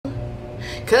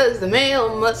'cause the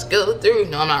mail must go through.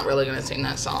 No, I'm not really gonna sing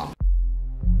that song.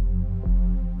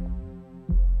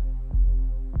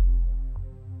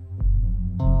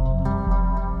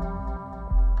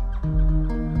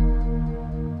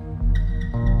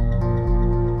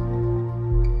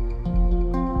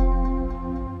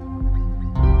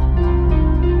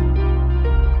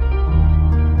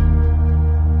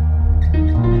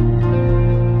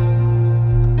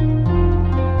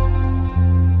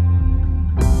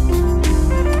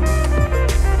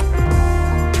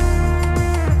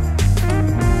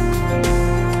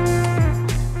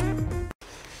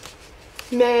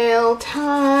 Mail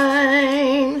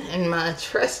time and my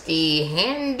trusty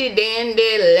handy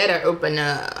dandy letter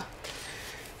opener.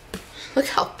 Look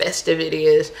how festive it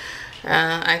is.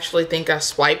 I actually think I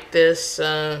swiped this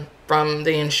from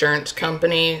the insurance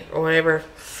company or whatever.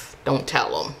 Don't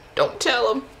tell them. Don't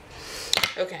tell them.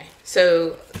 Okay,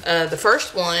 so the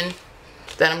first one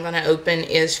that I'm going to open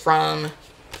is from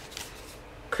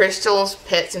Crystal's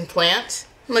Pets and Plants.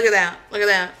 Look at that. Look at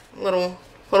that. Little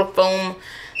foam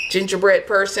gingerbread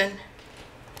person.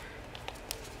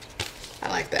 I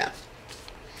like that.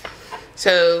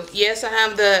 So yes, I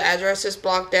have the addresses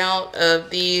blocked out of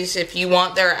these. If you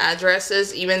want their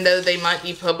addresses, even though they might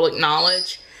be public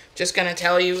knowledge, just gonna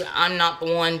tell you, I'm not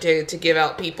the one to give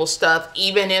out people's stuff.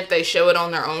 Even if they show it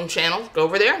on their own channel, go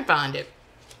over there and find it.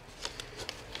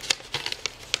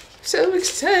 So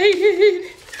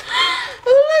excited.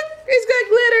 Oh look, it's got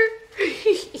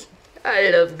glitter. I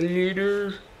love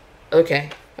glitter.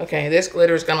 Okay, this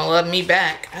glitter is gonna love me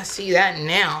back. I see that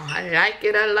now. I like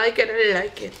it, I like it, I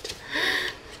like it.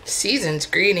 Season's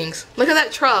greetings. Look at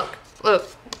that truck.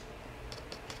 Look.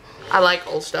 I like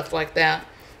old stuff like that.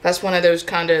 That's one of those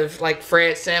kind of like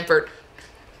Fred Sanford.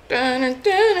 Dun, dun,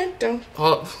 dun, dun.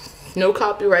 Oh, no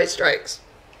copyright strikes.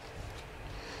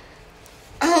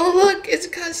 Oh, look, it's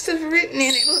got stuff written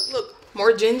in it. Look.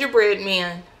 More gingerbread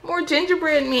men. More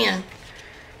gingerbread men.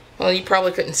 Well, you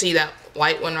probably couldn't see that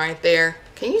white one right there.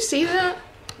 Can you see that?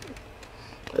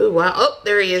 Oh, wow. Oh,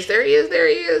 there he is. There he is. There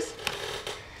he is.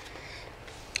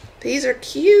 These are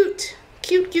cute.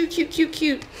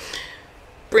 Cute.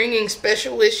 Bringing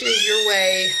special wishes your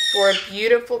way for a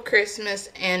beautiful Christmas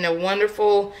and a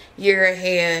wonderful year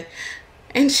ahead.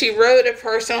 And she wrote a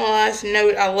personalized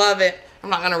note. I love it.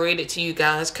 I'm not going to read it to you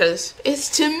guys because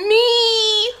it's to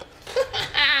me.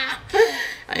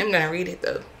 I am going to read it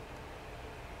though.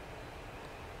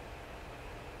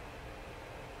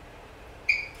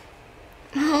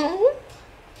 Oh,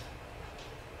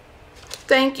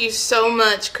 thank you so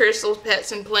much, Crystal's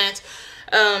Pets and Plants.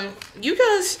 You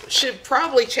guys should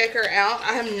probably check her out.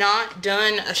 I have not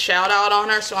done a shout out on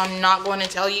her, so I'm not going to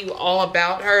tell you all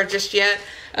about her just yet.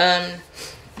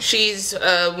 She's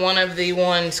one of the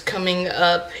ones coming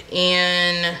up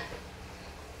in,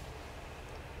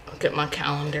 look at my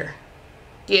calendar.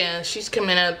 Yeah, she's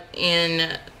coming up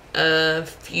in a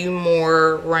few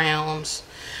more rounds.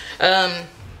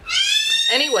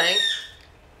 Anyway,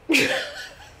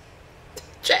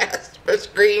 Jasper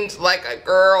screams like a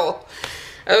girl.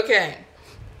 Okay.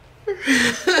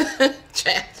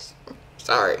 Jasper,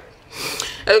 sorry.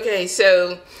 Okay,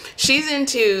 so she's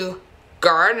into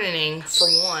gardening for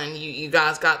one. You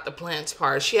guys got the plants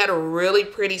part. She had a really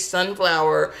pretty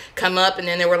sunflower come up, and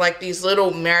then there were like these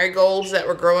little marigolds that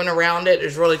were growing around it. It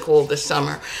was really cool this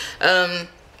summer.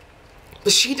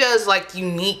 But she does like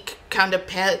unique kind of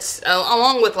pets,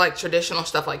 along with like traditional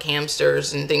stuff like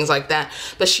hamsters and things like that.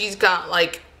 But she's got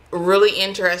like really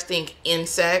interesting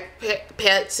insect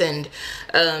pets and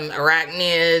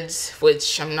arachnids,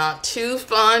 which I'm not too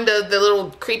fond of the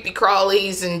little creepy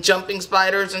crawlies and jumping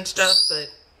spiders and stuff,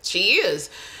 but she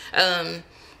is. Then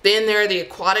there are the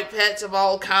aquatic pets of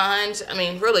all kinds. I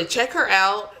mean, really, check her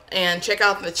out and check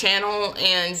out the channel,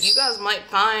 and you guys might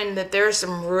find that there are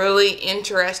some really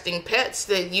interesting pets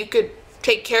that you could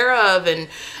take care of. And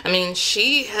I mean,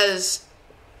 she has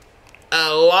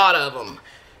a lot of them.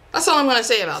 That's all I'm going to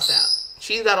say about that.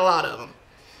 She's got a lot of them.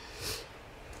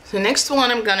 The next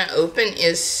one I'm going to open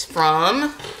is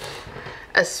from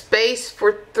A Space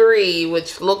for Three,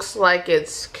 which looks like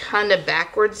it's kind of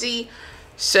backwardsy.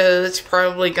 So it's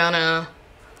probably going to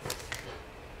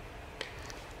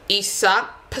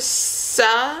Isapsa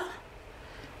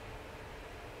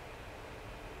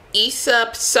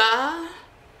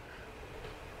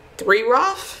Three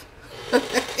Roth.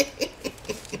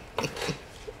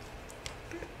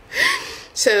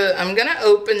 So I'm gonna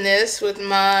open this with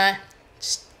my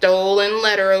stolen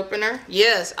letter opener.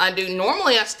 Yes, I do.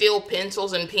 Normally I steal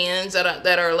pencils and pens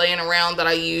that are laying around that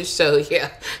I use. So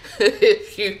yeah,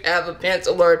 if you have a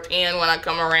pencil or a pen when I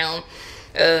come around,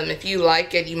 if you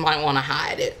like it, you might want to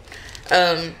hide it.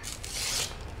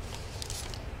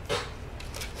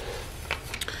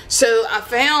 So I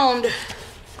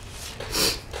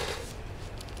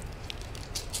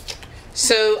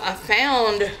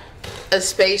found a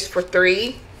space for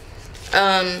 3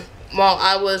 while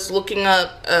I was looking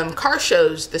up car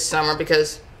shows this summer,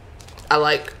 because I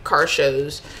like car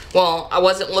shows. Well, I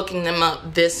wasn't looking them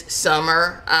up this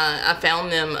summer. I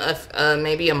found them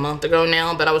maybe a month ago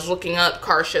now, but I was looking up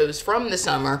car shows from the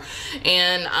summer,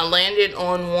 and I landed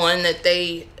on one that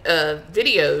they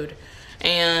videoed.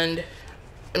 And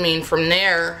I mean, from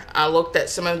there, I looked at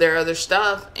some of their other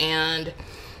stuff, and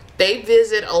they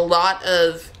visit a lot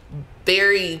of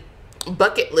very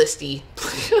bucket listy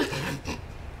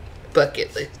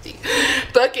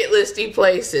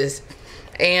places.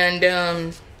 And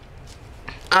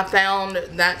I found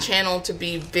that channel to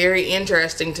be very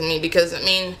interesting to me, because, I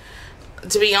mean,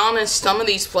 to be honest, some of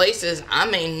these places I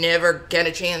may never get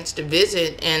a chance to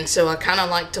visit, and so I kind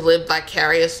of like to live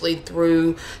vicariously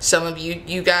through some of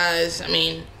you guys. I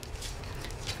mean,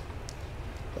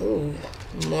 ooh,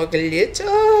 more glitter.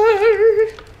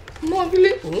 More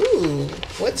glitter. Ooh,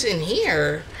 what's in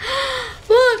here?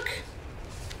 Look,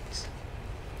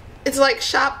 it's like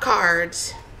shop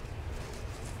cards.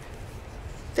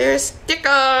 There's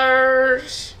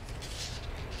stickers.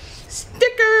 Stickers.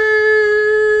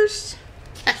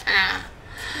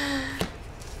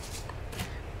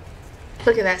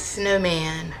 Look at that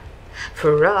snowman.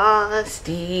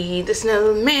 Frosty the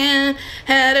snowman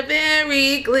had a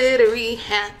very glittery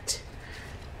hat.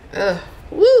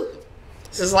 Woo!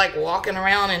 This is like walking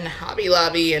around in Hobby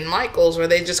Lobby and Michael's, where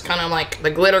they just kind of like, the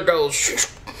glitter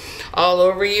goes all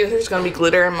over you. There's gonna be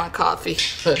glitter in my coffee.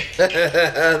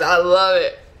 I love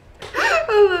it.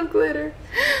 I love glitter.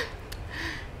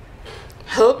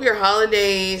 Hope your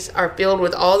holidays are filled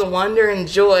with all the wonder and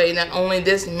joy that only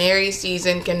this merry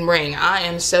season can bring. I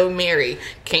am so merry.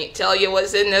 Can't tell you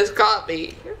what's in this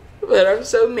coffee, but I'm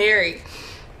so merry.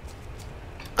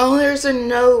 Oh, there's a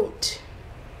note.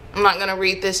 I'm not going to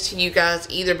read this to you guys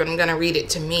either, but I'm going to read it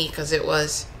to me, because it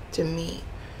was to me.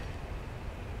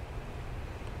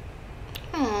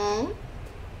 Aww.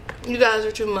 You guys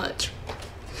are too much.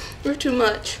 You're too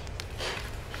much.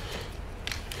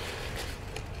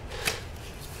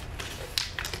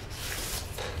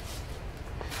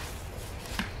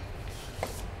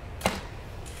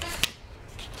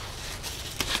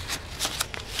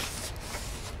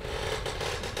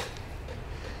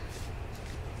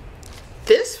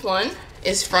 This one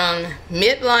is from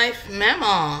Midlife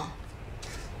Mama.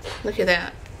 Look at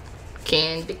that.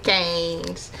 Candy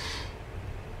canes.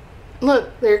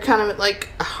 Look, they're kind of like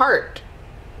a heart.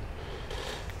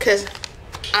 Because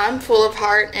I'm full of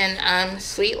heart and I'm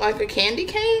sweet like a candy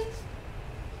cane.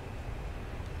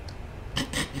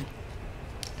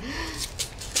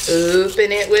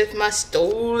 Open it with my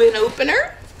stolen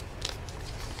opener.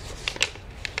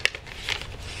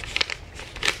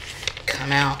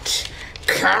 Come out.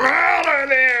 Come out of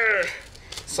there!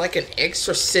 It's like an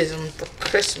exorcism for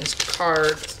Christmas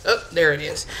cards. Oh, there it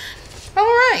is.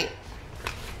 Alright.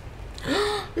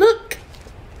 Look.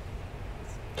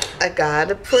 I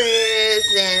got a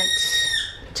present.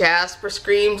 Jasper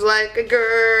screams like a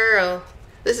girl.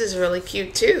 This is really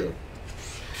cute too.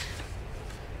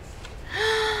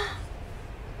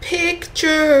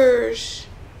 Pictures.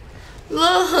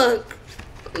 Look.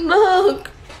 Look.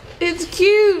 It's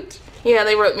cute. Yeah,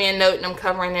 they wrote me a note and I'm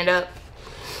covering it up.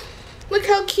 Look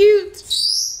how cute.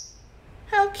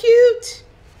 How cute.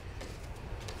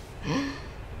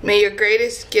 May your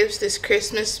greatest gifts this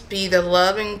Christmas be the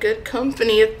love and good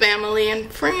company of family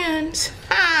and friends.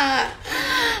 Ah,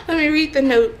 let me read the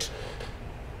note.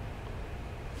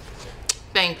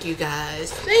 Thank you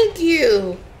guys. Thank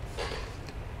you.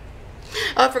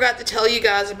 Oh, I forgot to tell you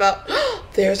guys about,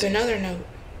 there's another note.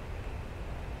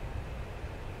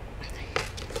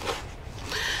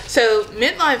 So,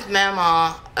 Midlife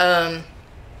Mama,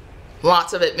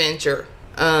 lots of adventure.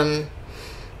 Not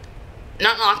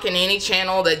knocking any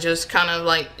channel that just kind of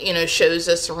like, you know, shows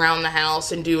us around the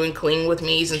house and doing clean with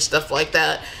me's and stuff like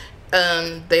that.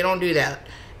 They don't do that.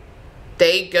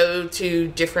 They go to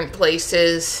different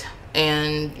places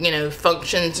and, you know,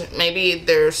 functions. Maybe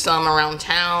there's some around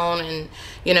town, and,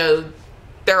 you know,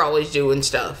 they're always doing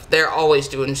stuff. They're always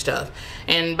doing stuff.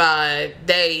 And by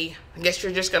they, I guess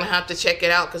you're just going to have to check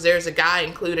it out, because there's a guy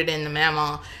included in the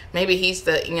Mama. Maybe he's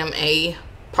the MA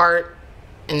part,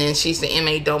 and then she's the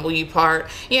MAW part.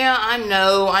 Yeah, I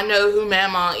know who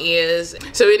Mama is.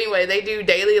 So anyway, they do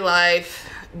daily life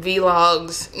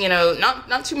vlogs. You know,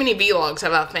 not too many vlogs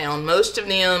have I found. Most of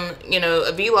them, you know,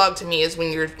 a vlog to me is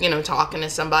when you're, you know, talking to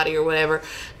somebody or whatever.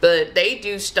 But they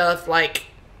do stuff like,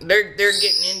 they're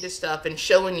getting into stuff and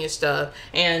showing you stuff.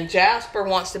 And Jasper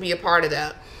wants to be a part of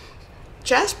that.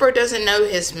 Jasper doesn't know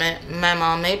his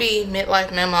mama. Maybe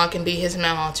Midlife Mama can be his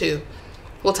mama too.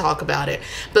 We'll talk about it.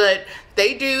 But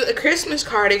they do a Christmas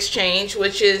card exchange,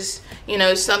 which is, you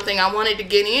know, something I wanted to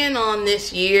get in on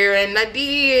this year, and I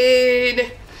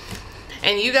did.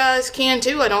 And you guys can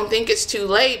too. I don't think it's too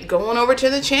late. Go on over to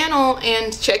the channel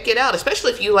and check it out,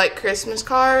 especially if you like Christmas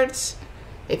cards.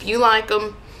 If you like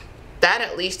them, that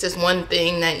at least is one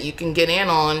thing that you can get in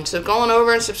on. So go on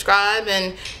over and subscribe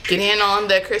and get in on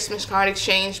the Christmas card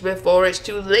exchange before it's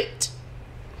too late.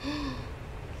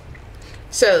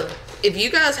 So if you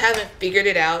guys haven't figured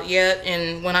it out yet,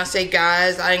 and when I say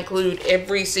guys, I include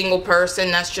every single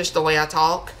person. That's just the way I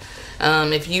talk.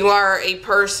 If you are a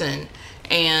person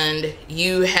and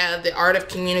you have the art of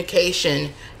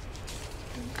communication,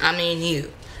 I mean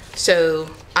you. So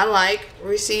I like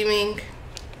receiving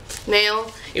mail,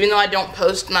 even though I don't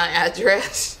post my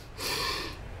address.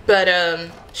 But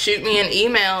shoot me an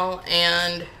email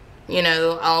and, you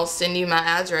know, I'll send you my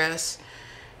address.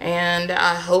 And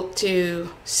I hope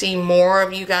to see more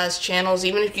of you guys' channels.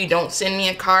 Even if you don't send me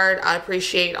a card, I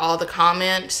appreciate all the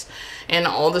comments and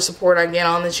all the support I get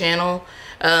on the channel.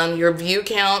 Your view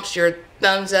counts, your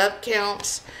thumbs up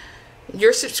counts,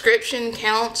 your subscription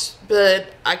counts, but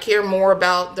I care more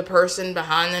about the person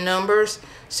behind the numbers.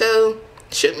 So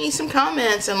shoot me some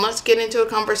comments and let's get into a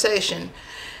conversation.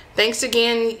 Thanks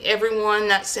again, everyone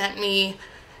that sent me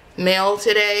mail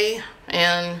today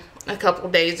and a couple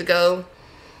days ago.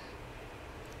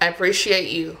 I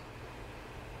appreciate you.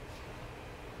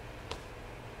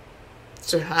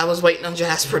 So I was waiting on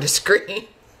Jasper to scream.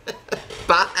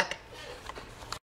 Bye.